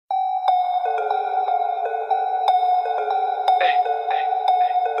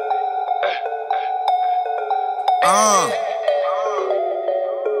I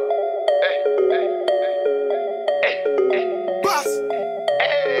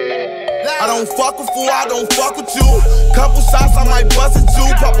don't fuck with fool, I don't fuck with you. Couple shots, I might bust it too.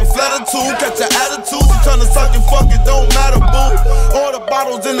 Pop a flat or two, catch your attitude. You tryna suck and fuck it, don't matter, boo. All the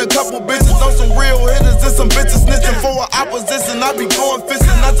bottles in a couple bitches. On some real hitters and some bitches snitching for an opposition. I be going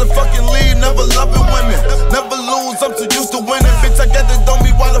fishing, not to fucking lead. Never loving women, never lose, I'm too used to winning. Bitch, I get this, don't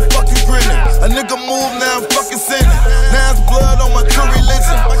be why the fuck you grinning. A nigga move, now I'm fucking sinning. Now it's blood on my true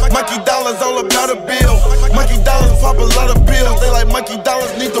religion. Mikey Dollaz all about a bill. Mikey Dollaz pop a lot of pills. They like Mikey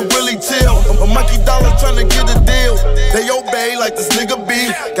Dollaz need to really chill. Mikey Dollaz tryna get a deal. They obey like this nigga be.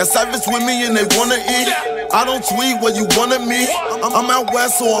 Got savage with me and they wanna eat. I don't tweet what you wanna me. I'm out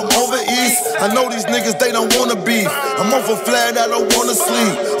west so I'm over east. I know these niggas, they don't wanna be. I'm off a flag, I don't wanna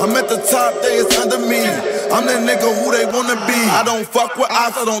sleep. I'm at the top, they is under me. I'm that nigga who they wanna be. I don't fuck with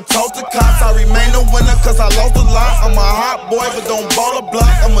ops, I don't talk to cops. I remain a winner cause I lost a lot. I'm a hot boy but don't ball a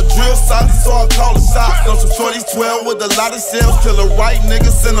block. I'm a drill sergeant so I call the shots. Know some shorties 12 with a lot of shells. Kill the right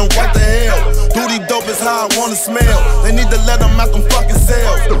niggas, send them right to hell. Duty dope is how I wanna smell. They need to let them out them fucking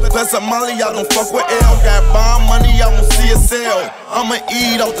cells. Plus a Molly, I don't fuck with L. Got bomb money, I won't see a sale. I'ma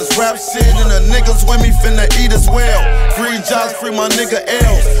eat off this rap shit and the niggas with me finna eat as well. Free jobs, free my nigga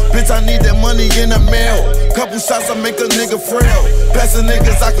L's. Bitch, I need that money in the mail. Couple shots, I make a nigga frail. Passing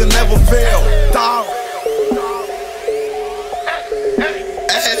niggas, I can never fail. Dog.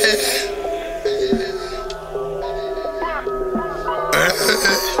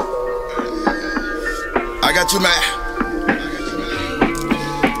 I got you, man.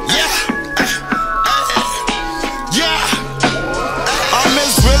 Yeah. Yeah. I'm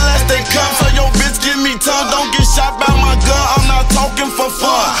as real as they come, so yo bitch give me tongue. Don't get shot by my gun, I'm not talking for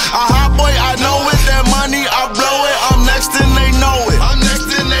fun. A hot boy, I know it, that money, I blow it. I'm next and they know it.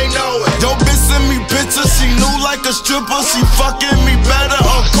 Yo bitch send me pictures, she new like a stripper. She fucking me better,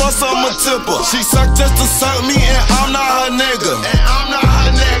 of course I'm a tipper. She suck just to suck me and I'm not